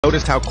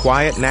Noticed how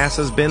quiet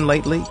NASA's been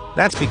lately?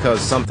 That's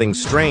because something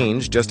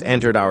strange just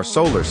entered our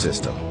solar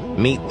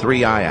system. Meet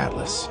 3I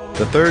Atlas,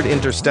 the third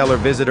interstellar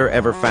visitor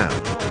ever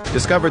found.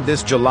 Discovered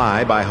this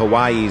July by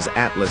Hawaii's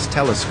Atlas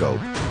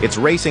telescope, it's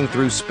racing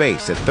through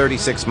space at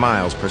 36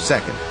 miles per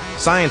second.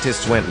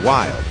 Scientists went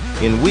wild.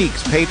 In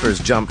weeks, papers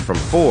jumped from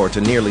 4 to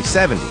nearly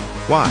 70.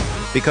 Why?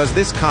 Because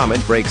this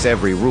comet breaks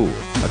every rule.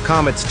 A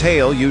comet's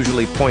tail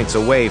usually points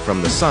away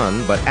from the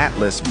sun, but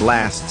Atlas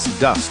blasts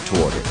dust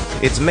toward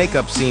it. Its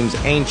makeup seems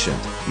ancient,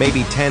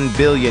 maybe 10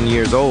 billion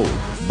years old,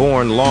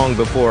 born long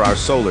before our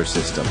solar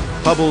system.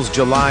 Hubble's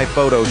July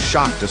photo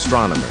shocked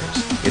astronomers.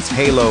 Its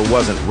halo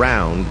wasn't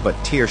round, but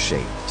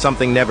tear-shaped,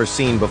 something never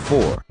seen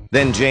before.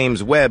 Then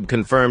James Webb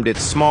confirmed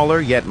it's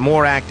smaller yet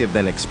more active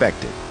than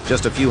expected,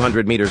 just a few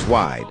hundred meters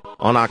wide.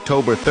 On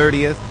October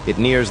 30th, it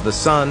nears the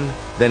sun,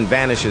 then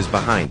vanishes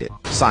behind it,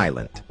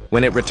 silent.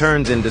 When it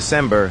returns in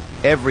December,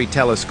 every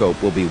telescope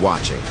will be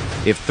watching.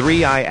 If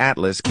 3I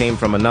Atlas came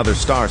from another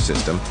star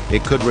system,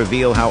 it could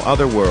reveal how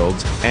other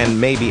worlds, and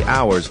maybe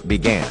ours,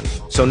 began.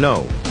 So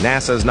no,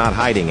 NASA's not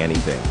hiding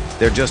anything.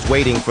 They're just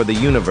waiting for the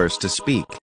universe to speak.